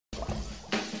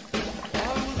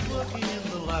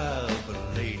slab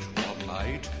late one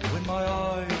night, when my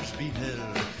eyes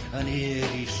beheld an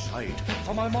eerie sight.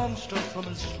 For my monster from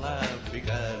his slab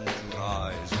began to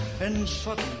rise, and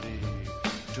suddenly,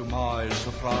 to my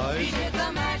surprise, he did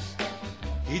the mash.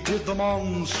 He did the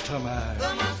monster mash.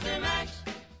 The monster mash.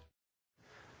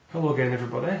 Hello again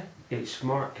everybody, it's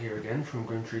Mark here again from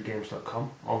GreenTreeGames.com,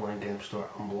 online game store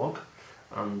and blog,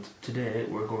 and today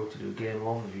we're going to do a game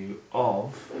overview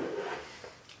of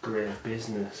Grave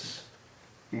Business.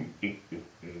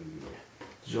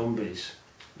 Zombies,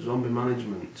 zombie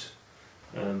management,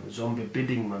 zombie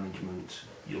bidding management,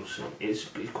 you'll see. It's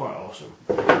quite awesome.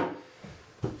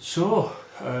 So,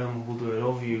 we'll do an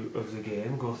overview of the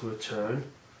game, go through a turn,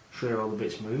 show you how the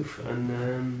bits move,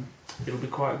 and it'll be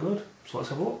quite good. So let's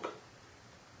have a look.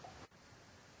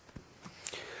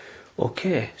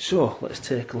 Okay, so let's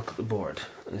take a look at the board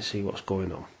and see what's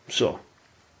going on. So,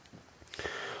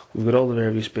 we've got all the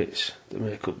various bits that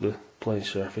make up the playing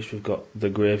surface. We've got the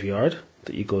graveyard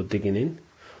that you go digging in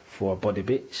for body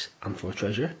bits and for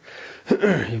treasure.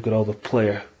 You've got all the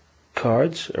player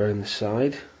cards are in the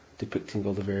side, depicting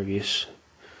all the various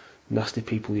nasty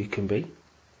people you can be.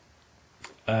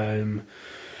 On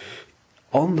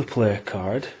the player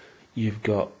card, you've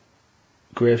got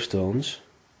gravestones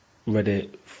ready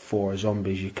for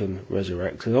zombies you can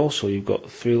resurrect, and also you've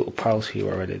got 3 little piles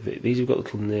here already. These have got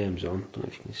little names on, I don't know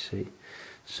if you can see.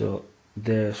 So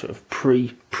they're sort of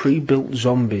pre-built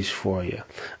zombies for you,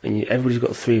 and everybody's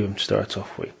got 3 of them to start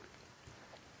off with.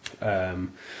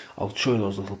 I'll show you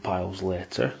those little piles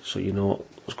later, so you know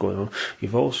what's going on.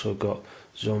 You've also got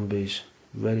zombies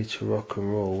ready to rock and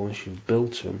roll once you've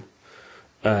built them,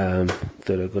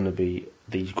 that are going to be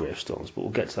these gravestones, but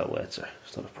we'll get to that later,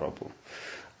 it's not a problem.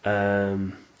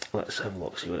 Let's have a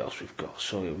look, see what else we've got.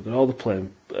 So we've got all the player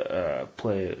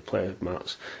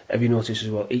mats. Have you noticed as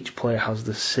well, each player has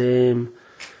the same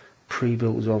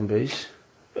pre-built zombies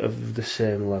of the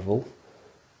same level.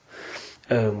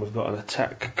 We've got an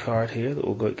attack card here that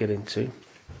we'll get into.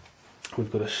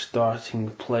 We've got a starting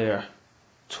player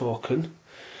token.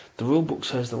 The rulebook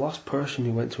says the last person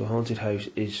who went to a haunted house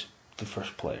is the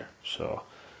first player, so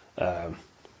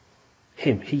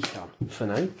he can for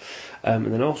now.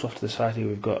 And then also off to the side here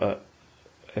we've got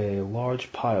a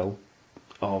large pile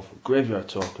of graveyard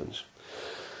tokens.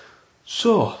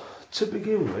 So to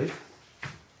begin with,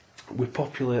 we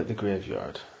populate the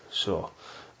graveyard. So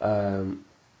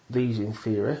these in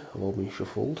theory have all been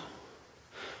shuffled.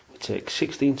 We take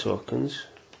 16 tokens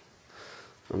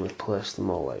and we place them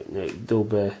all out. Now there'll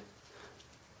be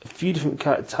a few different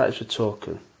types of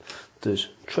token. There's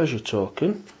treasure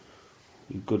token,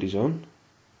 your goodies on.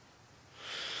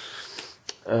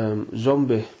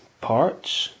 Zombie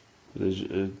parts, there's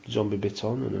a zombie bit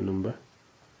on and a number.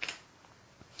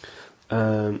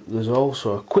 There's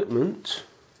also equipment,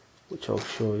 which I'll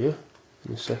show you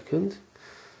in a second,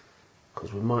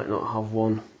 because we might not have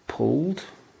one pulled.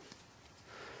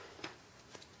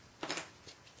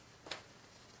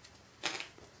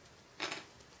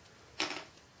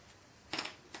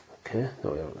 Okay,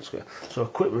 there we are, let's go. So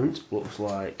equipment looks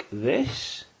like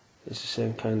this. It's the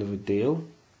same kind of a deal.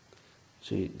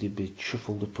 So they'd be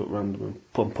shuffled up at random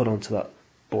and put onto that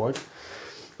board.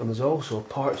 And there's also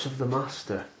parts of the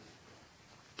master.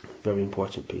 Very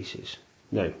important pieces.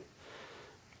 Now,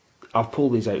 I've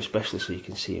pulled these out especially so you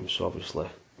can see them. So obviously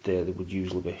they would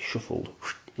usually be shuffled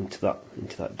into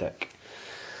that deck.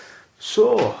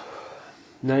 So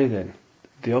now then,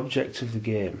 the object of the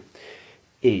game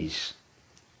is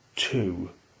to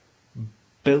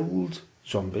build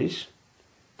zombies,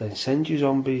 then send your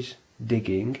zombies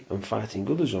digging and fighting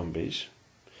other zombies,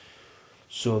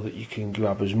 so that you can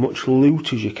grab as much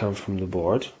loot as you can from the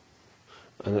board,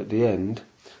 and at the end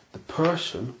the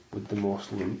person with the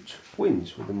most loot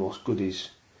wins, with the most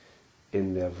goodies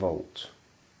in their vault.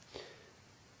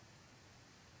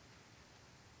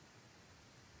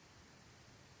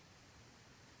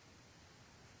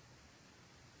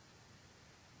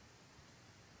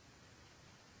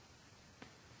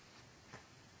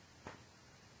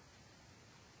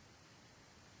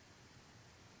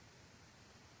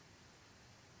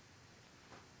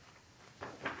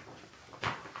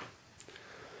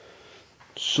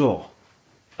 So,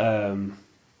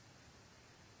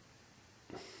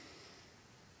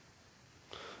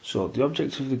 the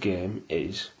object of the game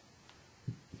is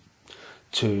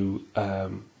to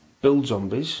build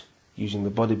zombies using the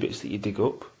body bits that you dig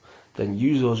up, then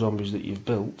use those zombies that you've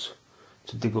built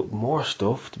to dig up more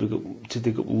stuff, to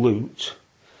dig up loot,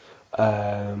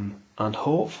 and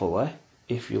hopefully,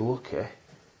 if you're lucky,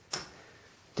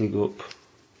 dig up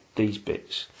these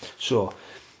bits. So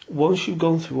once you've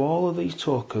gone through all of these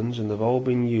tokens and they've all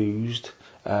been used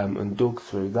and dug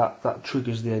through, that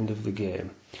triggers the end of the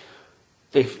game.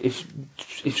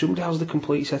 If somebody has the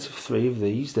complete set of 3 of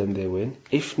these, then they win.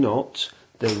 If not,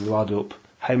 then you add up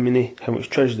how much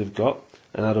treasure they've got,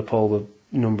 and add up all the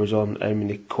numbers on how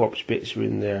many corpse bits are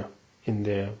in their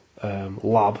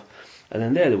lab, and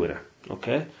then they're the winner.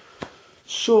 Okay.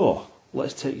 So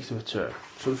let's take you through a turn.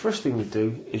 So the first thing we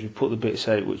do is we put the bits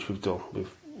out, which we've done. We've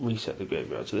reset the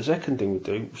graveyard. So the second thing we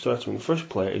do, starting with the first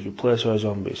player, is we place our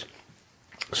zombies.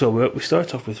 So we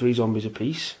start off with 3 zombies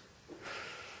apiece.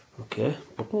 Okay.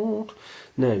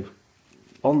 Now,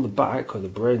 on the back, or the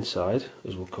brain side,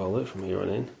 as we'll call it from here on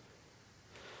in,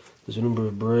 there's a number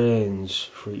of brains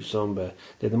for each zombie.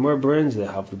 Now, the more brains they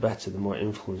have, the better, the more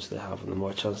influence they have, and the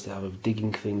more chance they have of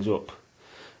digging things up.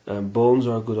 Bones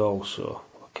are good also.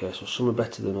 Okay, so some are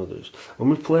better than others. When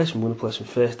we place them, we're going to place them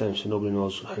face down so nobody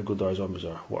knows how good our zombies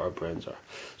are, what our brains are.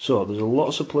 So there's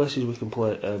lots of places we can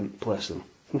place them.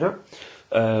 Okay?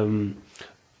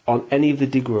 On any of the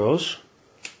dig rows.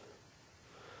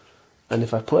 And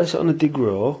if I place it on a dig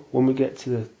row, when we get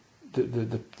to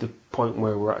the point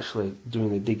where we're actually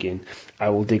doing the digging, I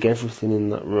will dig everything in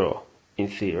that row, in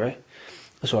theory.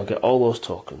 So I get all those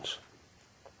tokens.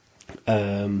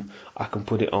 I can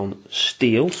put it on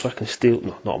steel, so I can steal,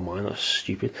 no, not on mine, that's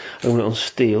stupid. I can put it on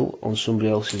steel on somebody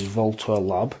else's vault or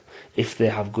lab, if they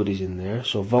have goodies in there.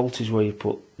 So vault is where you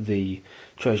put the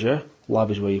treasure,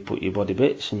 lab is where you put your body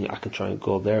bits, and I can try and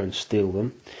go there and steal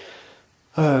them.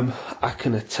 I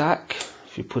can attack.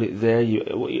 If you put it there,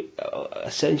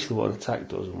 essentially what an attack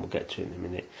does, and we'll get to it in a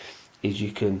minute, is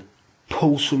you can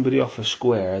pull somebody off a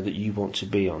square that you want to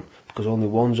be on, because only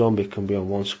one zombie can be on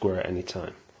one square at any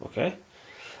time. Okay,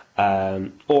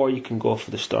 or you can go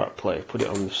for the start player, put it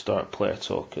on the start player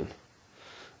token.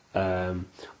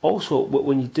 Also,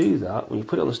 when you do that, when you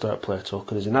put it on the start player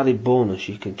token, as an added bonus,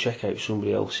 you can check out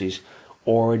somebody else's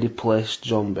already placed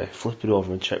zombie, flip it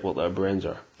over and check what their brains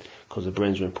are, because the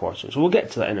brains are important. So we'll get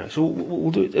to that anyway. So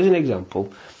we'll do it as an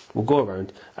example. We'll go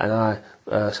around, and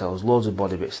so there's loads of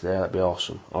body bits there. That'd be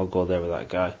awesome. I'll go there with that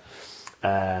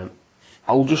guy.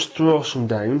 I'll just throw some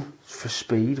down for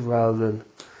speed rather than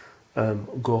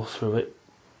go through it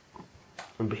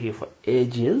and be here for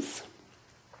ages.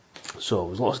 So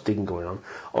there's lots of digging going on.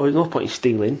 Oh, there's no point in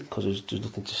stealing, because there's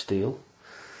nothing to steal.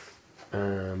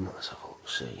 Let's have a look,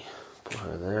 see. Put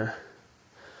her there.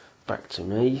 Back to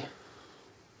me.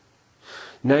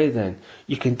 Now then,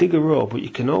 you can dig a row, but you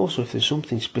can also, if there's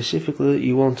something specifically that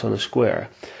you want on a square,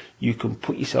 you can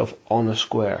put yourself on a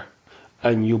square,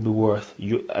 and you'll be worth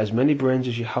as many brains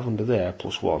as you have under there,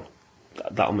 plus 1.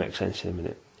 That'll make sense in a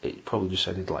minute. It probably just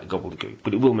sounded like gobbledygook,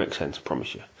 but it will make sense, I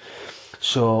promise you.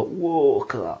 So, whoa,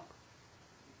 look at that.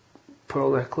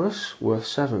 Pearl necklace, worth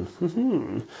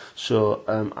 7. So,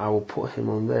 I will put him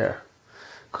on there,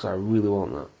 because I really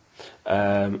want that.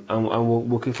 And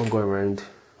we'll keep on going around.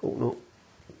 Oh, no.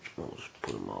 I'll just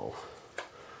put them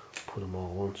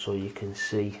all on so you can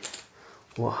see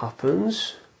what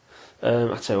happens.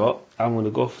 I tell you what, I'm going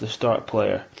to go for the start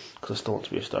player, because I still want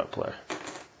to be a start player.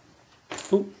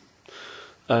 Ooh.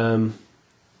 And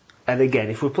again,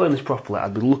 if we're playing this properly,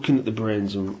 I'd be looking at the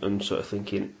brains and sort of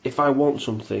thinking, if I want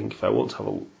something, if I want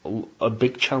to have a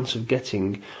big chance of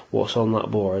getting what's on that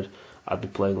board, I'd be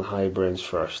playing the higher brains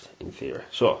first, in theory.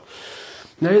 So,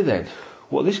 now then,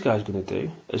 what this guy's going to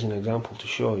do, as an example to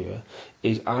show you,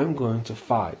 is I'm going to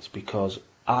fight because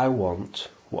I want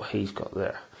what he's got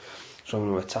there. So I'm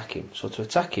going to attack him. So to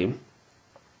attack him,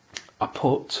 I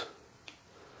put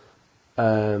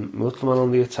my little man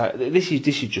on the attack. This is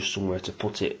just somewhere to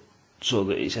put it so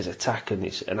that it says attack and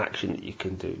it's an action that you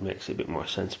can do. It makes it a bit more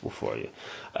sensible for you.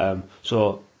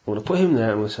 So I'm going to put him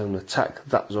there and I'm going to say I'm going to attack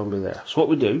that zombie there. So what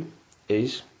we do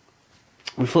is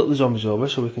we flip the zombies over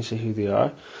so we can see who they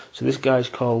are. So this guy's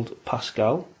called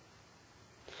Pascal.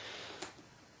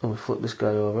 And we flip this guy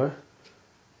over.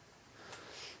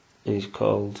 And he's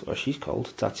called, or she's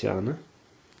called, Tatiana.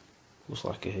 Looks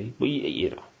like a he, but you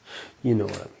know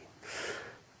what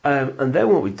I mean. And then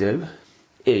what we do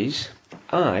is,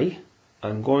 I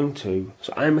am going to,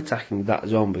 so I'm attacking that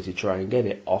zombie to try and get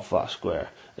it off that square.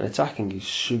 And attacking is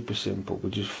super simple. We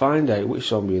just find out which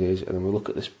zombie it is, and then we look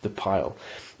at the pile.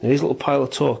 Now this little pile of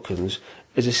tokens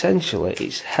is essentially,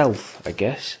 it's health, I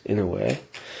guess, in a way.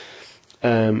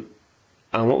 And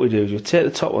what we do is we take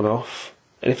the top one off,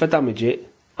 and if I damage it,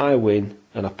 I win,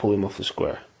 and I pull him off the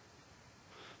square.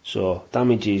 So,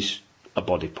 damage is a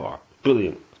body part.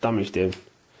 Brilliant. Damaged him.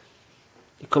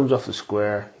 He comes off the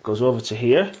square, goes over to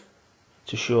here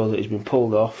to show that he's been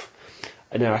pulled off.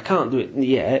 And now I can't do it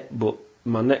yet, but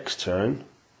my next turn,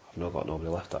 I've not got nobody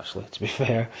left actually, to be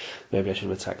fair. Maybe I should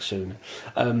have attacked sooner.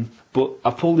 But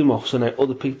I pulled him off so now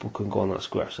other people can go on that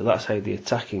square. So that's how the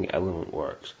attacking element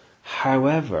works.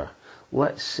 However,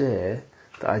 let's say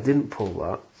that I didn't pull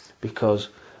that because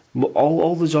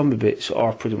all the zombie bits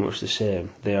are pretty much the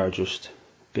same. They are just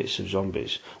bits of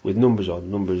zombies with numbers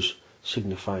on, numbers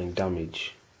signifying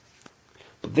damage.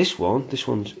 But this one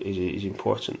is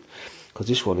important because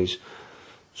this one is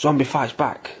zombie fights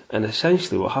back, and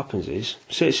essentially what happens is,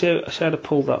 say I'd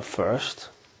pulled that first.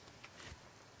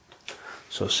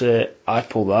 So say I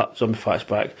pull that, zombie fights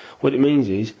back. What it means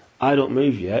is I don't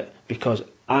move yet because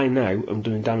I now am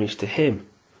doing damage to him.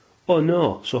 Oh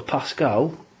no! So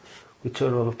Pascal, we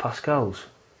turn over Pascal's,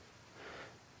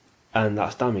 and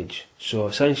that's damage. So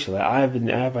essentially, I have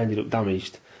ended up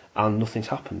damaged, and nothing's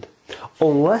happened,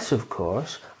 unless of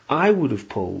course I would have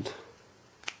pulled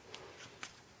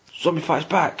zombie fights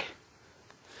back.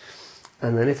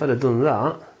 And then if I'd have done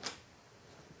that,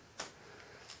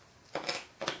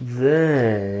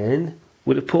 then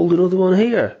we'd have pulled another one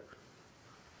here.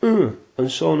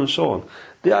 And so on and so on.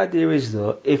 The idea is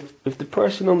though, if the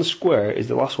person on the square is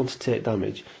the last one to take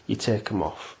damage, you take them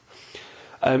off.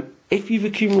 If you've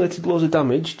accumulated loads of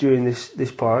damage during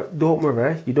this part, don't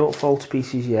worry, you don't fall to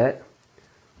pieces yet,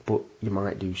 but you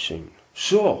might do soon.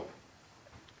 So,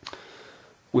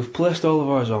 we've placed all of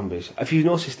our zombies. If you've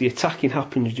noticed, the attacking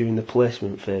happens during the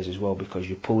placement phase as well because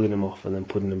you're pulling them off and then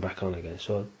putting them back on again.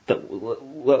 So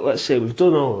let's say we've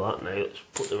done all of that now. Let's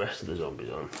put the rest of the zombies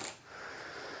on.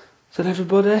 Is that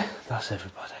everybody? That's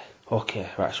everybody. Okay,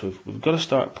 right, so we've got a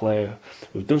start player,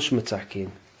 we've done some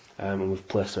attacking, and we've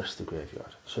placed the rest of the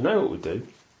graveyard. So now what we do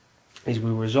is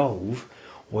we resolve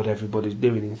what everybody's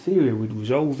doing. In theory, we'd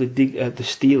resolve the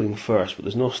stealing first, but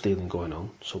there's no stealing going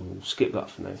on, so we'll skip that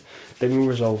for now. Then we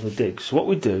resolve the dig. So what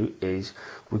we do is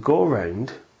we go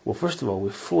around. Well, first of all,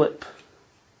 we flip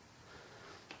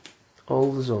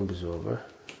all the zombies over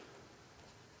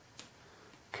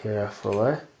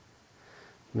carefully.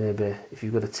 Maybe if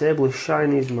you've got a table as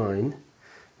shiny as mine,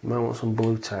 you might want some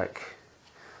blue tack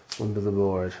under the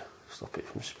board. Stop it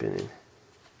from spinning.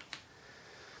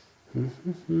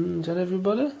 Is that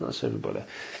everybody? That's everybody.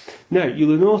 Now,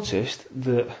 you'll have noticed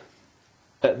that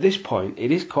at this point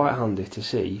it is quite handy to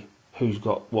see who's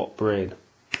got what brain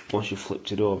once you've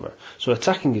flipped it over. So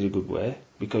attacking is a good way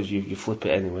because you flip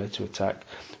it anyway to attack.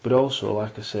 But also,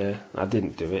 like I say, I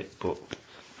didn't do it, but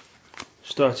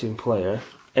starting player,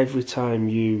 every time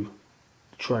you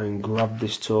try and grab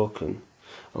this token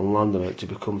and land on it to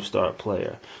become start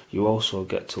player, you also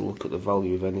get to look at the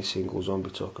value of any single zombie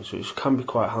token, so it can be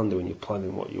quite handy when you're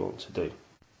planning what you want to do.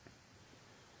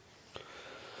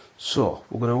 So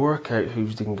we're going to work out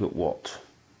who's digging at what.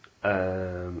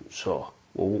 So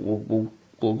we'll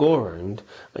go around,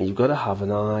 and you've got to have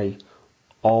an eye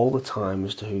all the time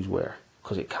as to who's where,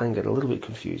 because it can get a little bit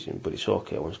confusing, but it's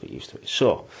okay once you get used to it.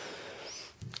 So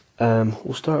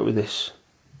we'll start with this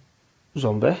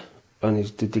zombie, and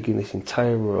he's digging this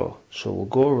entire row. So we'll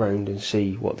go around and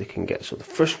see what they can get. So the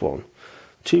first one,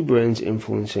 2 brains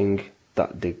influencing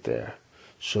that dig there.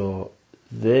 So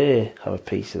they have a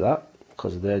piece of that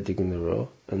because they're digging the row,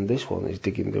 and this one is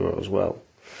digging the row as well.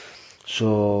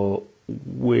 So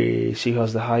we see who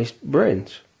has the highest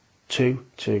brains. 2,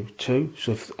 2, 2.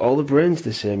 So if all the brains are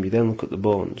the same, you then look at the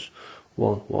bones.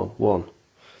 1, 1, 1.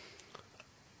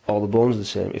 All the bones are the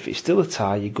same. If it's still a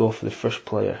tie, you go for the first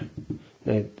player.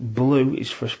 Now, blue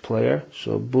is first player,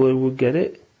 so blue would get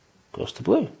it. Goes to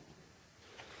blue.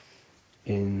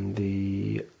 In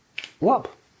the lab.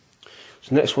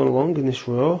 So next one along in this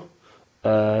row.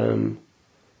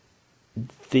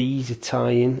 These are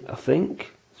tying, I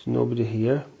think. There's nobody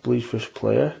here. Blue's first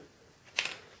player.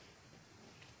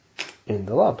 In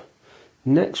the lab.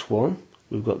 Next one,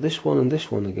 we've got this one and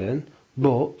this one again,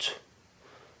 but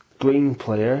green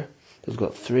player has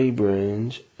got 3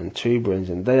 brains and 2 brains,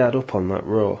 and they add up on that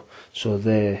row, so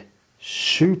they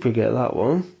super get that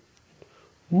one.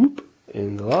 Whoop,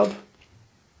 in the lab.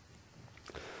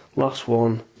 Last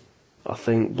one, I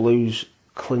think blue's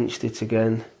clinched it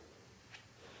again.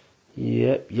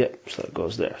 Yep, so that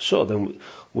goes there. So then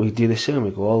we do the same, we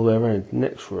go all the way around.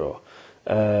 Next row,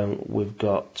 we've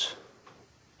got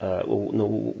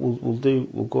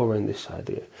we'll go around this side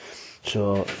here.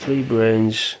 So 3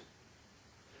 brains,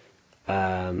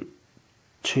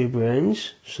 2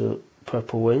 brains, so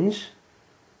purple wins.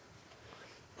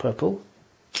 Purple.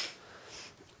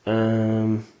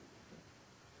 Oh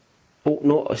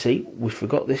no, I see, we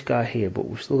forgot this guy here, but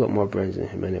we've still got more brains than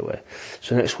him anyway.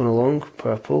 So next one along,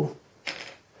 purple.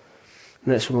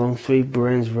 Next one along, 3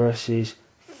 brains versus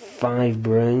 5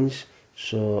 brains.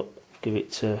 So give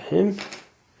it to him.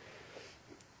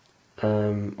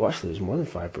 Well, actually, there's more than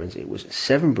 5 brains. It was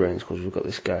 7 brains because we've got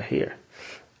this guy here.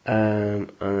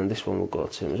 And this one will go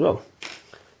to him as well.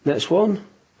 Next one,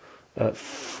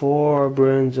 4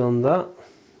 brains on that.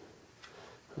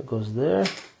 That goes there.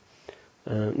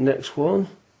 Next one,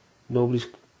 nobody's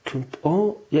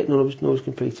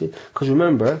competing. Because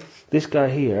remember, this guy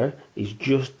here is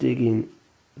just digging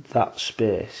that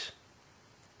space.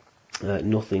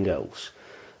 Nothing else.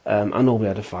 I know we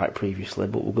had a fight previously,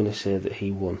 but we're going to say that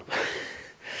he won.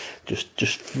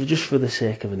 just for the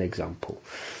sake of an example.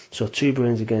 So 2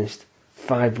 brains against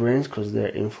 5 brains because they're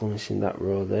influencing that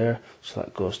row there. So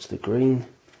that goes to the green.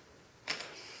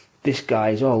 This guy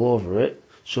is all over it.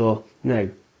 So now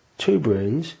 2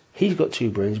 brains. He's got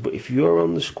 2 brains, but if you're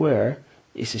on the square,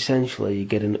 it's essentially you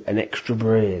get an extra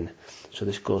brain. So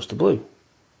this goes to blue.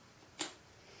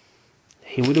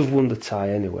 He would have won the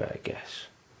tie anyway, I guess,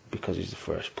 because he's the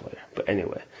first player. But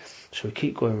anyway, so we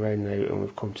keep going round now, and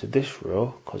we've come to this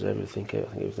row because everything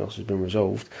else has been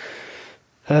resolved.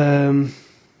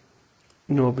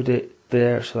 Nobody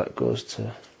there, so that goes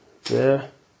to there.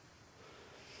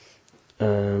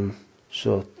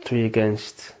 So 3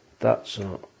 against that,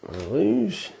 so I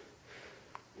lose.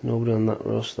 Nobody on that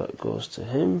row, so that goes to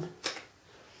him.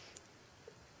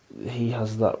 He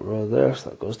has that row there, so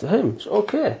that goes to him. So,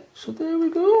 okay, so there we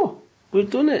go. We've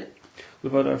done it.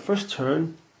 We've had our first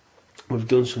turn. We've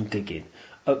done some digging.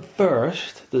 At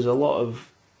first, there's a lot of,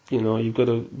 you've got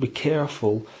to be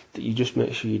careful that you just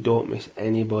make sure you don't miss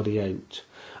anybody out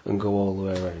and go all the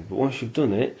way around. But once you've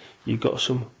done it, you've got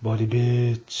some body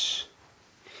bits.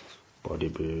 Body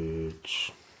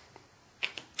bits.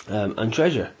 And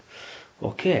treasure.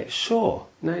 Okay, so,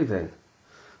 now then.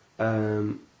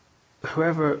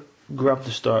 Whoever grabbed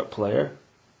the start player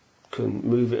can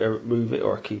move it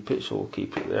or keep it, so we'll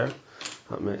keep it there.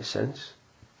 That makes sense.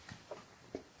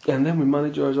 And then we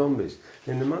manage our zombies.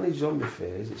 In the manage zombie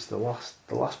phase, it's the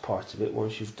last part of it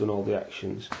once you've done all the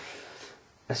actions.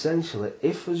 Essentially,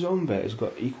 if a zombie has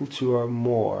got equal to or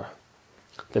more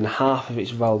than half of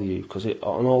its value, because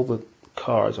on all the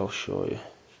cards I'll show you.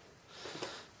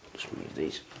 Just move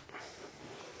these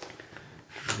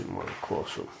a bit more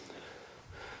close up.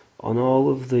 On all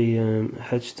of the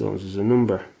headstones there's a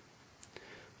number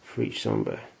for each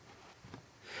zombie.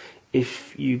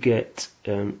 If you get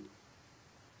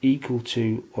equal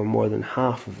to or more than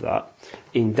half of that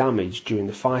in damage during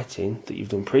the fighting that you've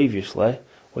done previously,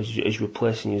 as you're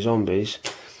replacing your zombies,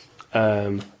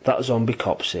 that zombie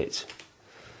cops it.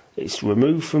 It's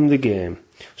removed from the game.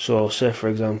 So say for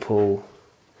example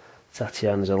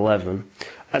Tatiana's 11,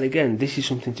 and again this is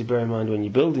something to bear in mind when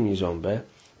you're building your zombie,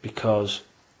 because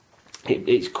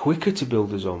it's quicker to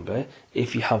build a zombie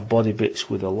if you have body bits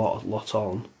with a lot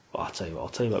on. Well, I'll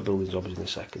tell you about building zombies in a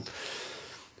second.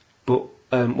 But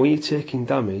when you're taking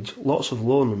damage, lots of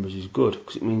low numbers is good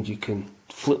because it means you can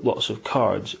flip lots of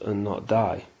cards and not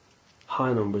die.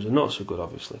 High numbers are not so good,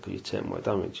 obviously, because you take more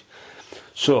damage.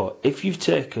 So if you've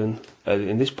taken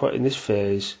in this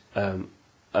phase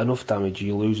enough damage,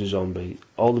 you lose a zombie.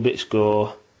 All the bits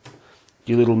go.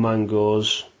 Your little man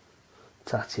goes.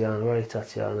 Tatiana, where are you,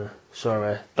 Tatiana?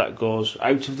 Sorry, that goes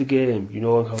out of the game. You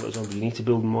no longer have a zombie. You need to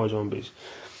build more zombies.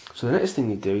 So the next thing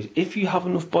you do is, if you have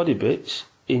enough body bits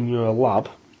in your lab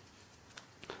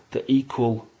that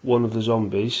equal one of the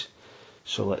zombies,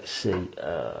 so let's see,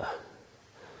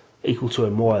 equal to or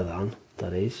more than,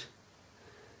 that is.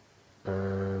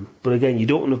 But again, you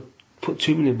don't want to put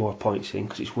too many more points in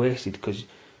because it's wasted, because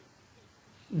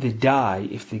they die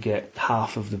if they get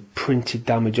half of the printed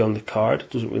damage on the card.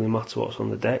 Doesn't really matter what's on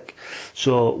the deck.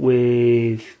 So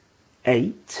with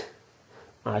 8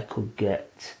 I could get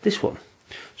this one.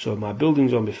 So in my building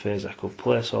zombie phase I could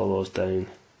place all those down,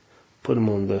 put them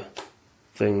on the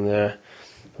thing there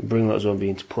and bring that zombie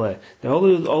into play. Now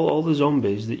all the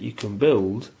zombies that you can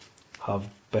build have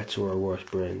better or worse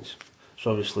brains.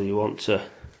 So obviously you want to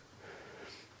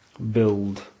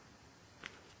build,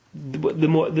 the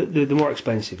more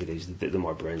expensive it is, the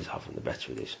more brains have and the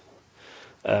better it is.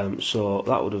 So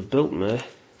that would have built me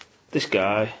this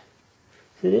guy.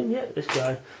 Is it him? Yeah, this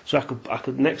guy. So I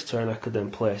could next turn I could then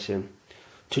place him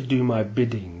to do my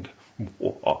bidding.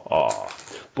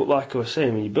 But like I was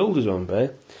saying, when you build a zombie,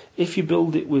 if you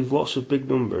build it with lots of big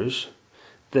numbers,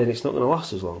 then it's not going to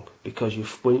last as long, because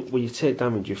when you take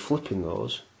damage you're flipping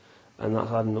those, and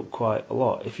that's adding up quite a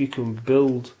lot. If you can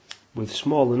build with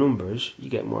smaller numbers, you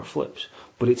get more flips,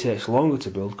 but it takes longer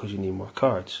to build because you need more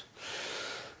cards.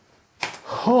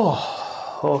 Oh,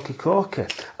 hokey cokey.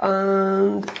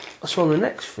 And so the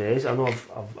next phase, I know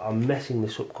I'm messing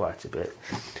this up quite a bit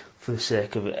for the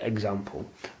sake of example,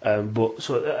 but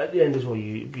so at the end as well,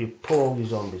 you pull all your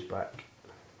zombies back,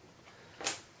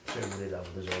 Same as they did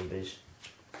with the zombies.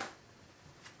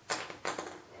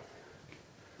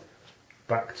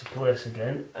 Back to place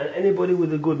again. And anybody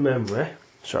with a good memory,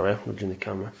 sorry, I'm nudging the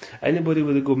camera. Anybody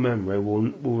with a good memory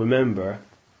will remember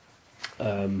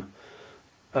how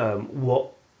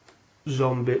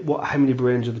many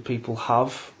brains other people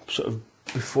have, sort of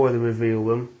before they reveal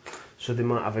them. So they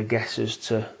might have a guess as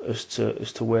to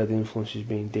where the influence is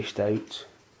being dished out.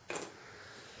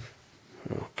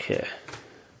 Okay.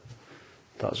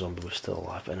 That zombie was still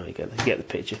alive, but I know you get the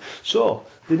picture. So,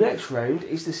 the next round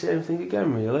is the same thing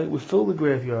again, really. We fill the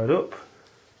graveyard up.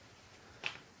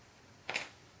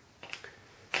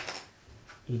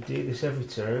 You do this every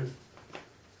turn.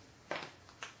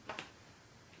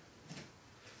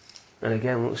 And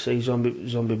again, let's see,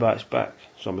 zombie bites back.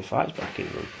 Zombie fights back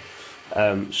even.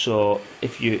 So,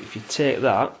 if you take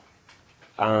that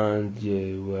and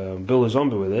you build a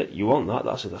zombie with it, you want that.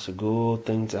 That's a good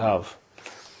thing to have.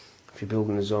 If you're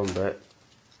building a zombie,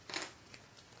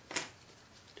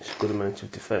 it's a good amount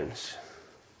of defence.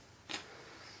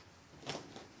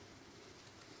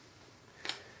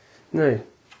 Now,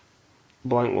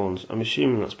 blank ones, I'm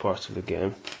assuming that's part of the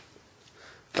game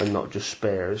and not just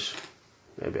spares.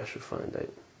 Maybe I should find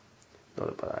out. Not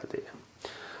a bad idea.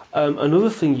 Another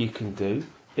thing you can do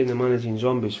in the managing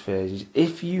zombies phase is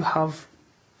if you have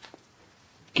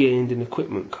gained an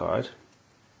equipment card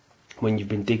when you've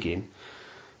been digging,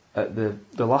 at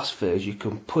the last phase you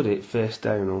can put it face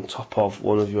down on top of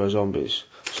one of your zombies.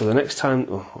 So the next time,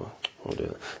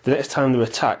 the next time they're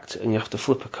attacked and you have to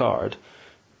flip a card,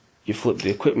 you flip the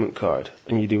equipment card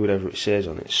and you do whatever it says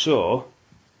on it. So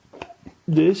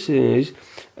this is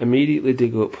immediately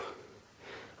dig up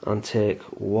and take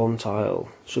one tile.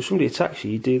 So if somebody attacks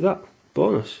you, you do that.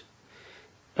 Bonus.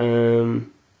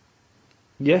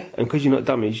 Yeah, and because you're not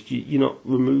damaged, you're not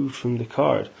removed from the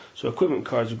card. So equipment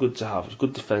cards are good to have. It's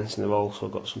good defence, and they've also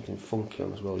got something funky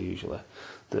on as well, usually,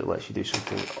 that lets you do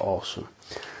something awesome.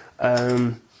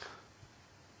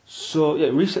 So yeah,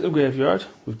 reset the graveyard.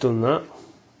 We've done that.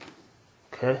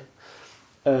 Okay.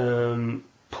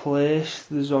 Place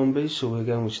the zombies. So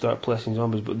again, we start placing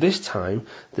zombies, but this time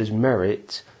there's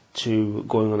merit to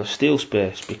going on a steel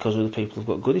space because other people have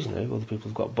got goodies now. Other people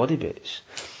have got body bits,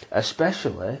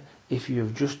 especially if you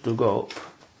have just dug up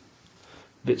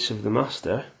bits of the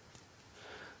master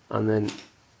and then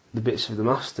the bits of the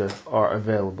master are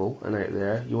available and out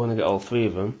there, you want to get all three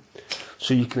of them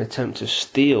so you can attempt to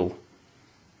steal,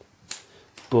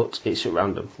 but it's at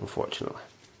random, unfortunately.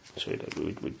 So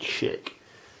we'd shake,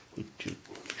 we'd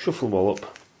shuffle them all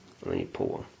up and then you pull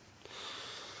one.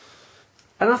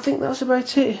 And I think that's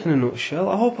about it in a nutshell.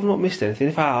 I hope I've not missed anything.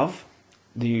 If I have,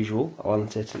 the usual, I'll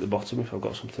annotate at the bottom if I've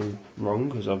got something wrong,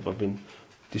 because I've been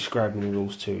describing the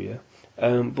rules to you.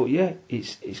 But yeah,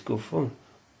 it's good fun.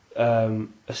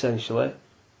 Essentially,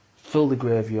 fill the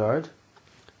graveyard,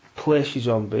 place your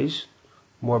zombies,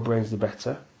 more brains the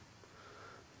better.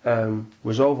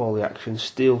 Resolve all the action,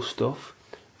 steal stuff,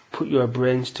 put your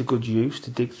brains to good use to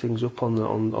dig things up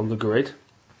on the grid.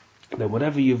 Then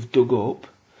whatever you've dug up,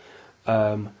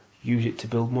 use it to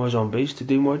build more zombies to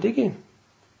do more digging.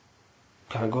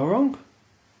 Can't go wrong.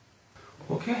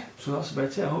 Okay, so that's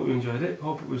about it. I hope you enjoyed it. I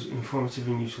hope it was informative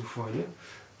and useful for you.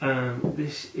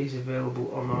 This is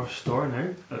available on our store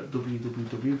now at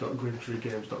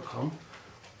www.grintreegames.com.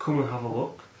 Come and have a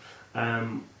look.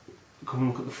 Come and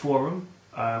look at the forum.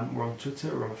 We're on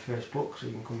Twitter, we're on Facebook, so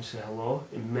you can come and say hello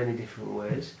in many different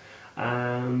ways.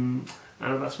 And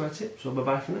that's about it. So bye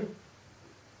bye for now.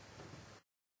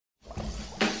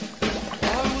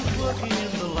 I was working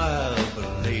in the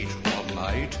lab late one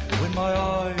night when my